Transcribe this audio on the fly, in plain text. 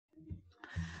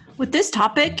With this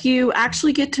topic, you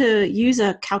actually get to use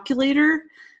a calculator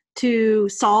to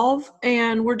solve,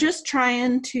 and we're just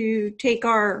trying to take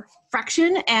our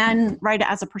fraction and write it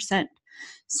as a percent.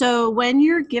 So when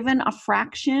you're given a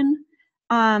fraction,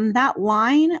 that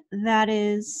line that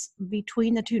is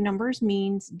between the two numbers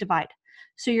means divide.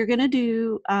 So you're going to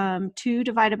do 2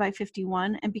 divided by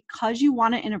 51, and because you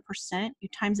want it in a percent, you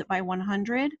times it by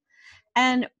 100.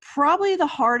 And probably the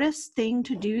hardest thing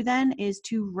to do then is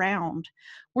to round.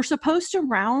 We're supposed to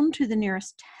round to the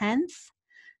nearest tenth.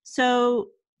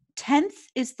 So tenth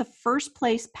is the first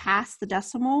place past the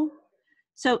decimal.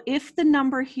 So if the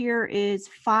number here is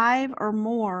 5 or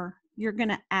more, you're going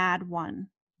to add 1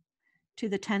 to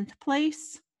the 10th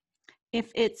place. If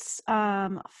it's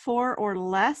 4 or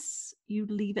less, you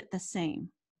leave it the same.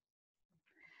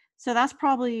 So that's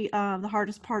probably the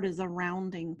hardest part, is the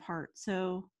rounding part.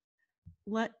 So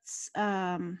let's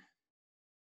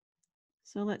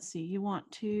see, you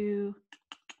want to,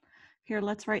 here,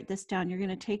 let's write this down. You're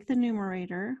going to take the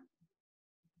numerator,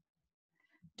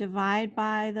 divide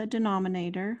by the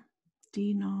denominator,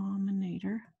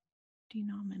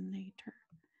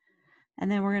 and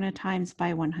then we're going to times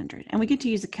by 100. And we get to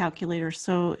use a calculator,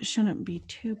 so it shouldn't be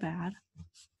too bad.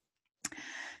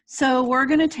 So we're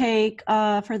going to take,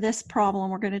 for this problem,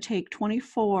 we're going to take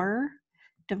 24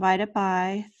 divided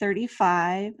by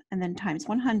 35 and then times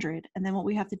 100. And then what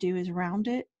we have to do is round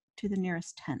it to the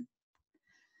nearest tenth.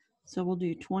 So we'll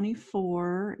do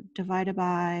 24 divided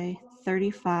by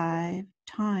 35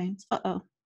 times,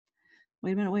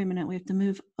 wait a minute, we have to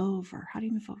move over. How do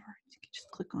you move over? You can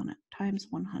just click on it, times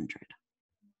 100.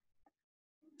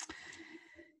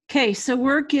 Okay, so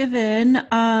we're given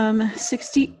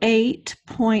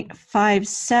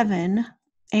 68.57,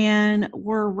 and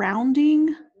we're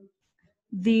rounding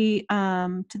the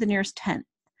to the nearest tenth.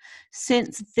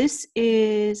 Since this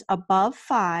is above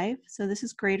 5, so this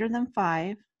is greater than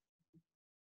 5,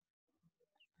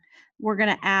 we're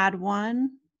going to add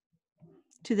 1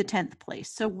 to the 10th place.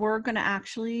 So we're going to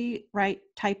actually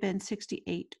type in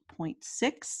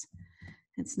 68.6.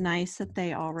 It's nice that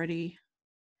they already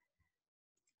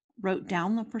wrote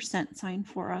down the percent sign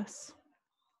for us.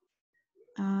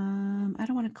 I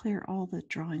don't want to clear all the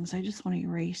drawings. I just want to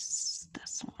erase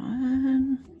this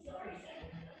one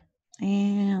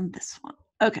and this one.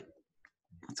 Okay,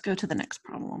 let's go to the next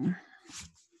problem.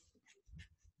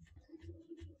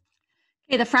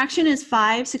 Okay, the fraction is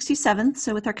 5/67.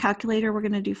 So with our calculator, we're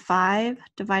going to do 5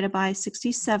 divided by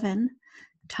 67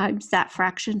 times that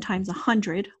fraction times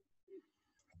 100.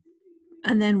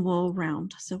 And then we'll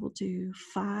round. So we'll do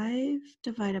 5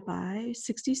 divided by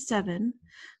 67.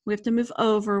 We have to move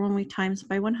over when we times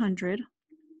by 100.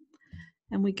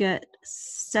 And we get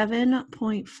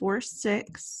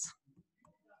 7.46.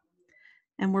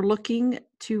 And we're looking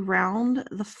to round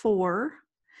the 4.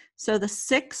 So the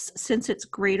 6, since it's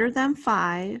greater than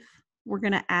 5, we're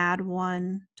going to add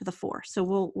 1 to the 4. So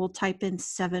we'll type in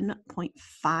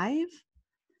 7.5%.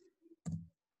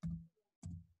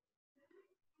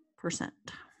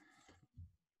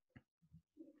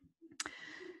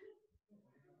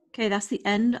 Okay, that's the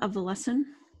end of the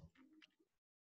lesson.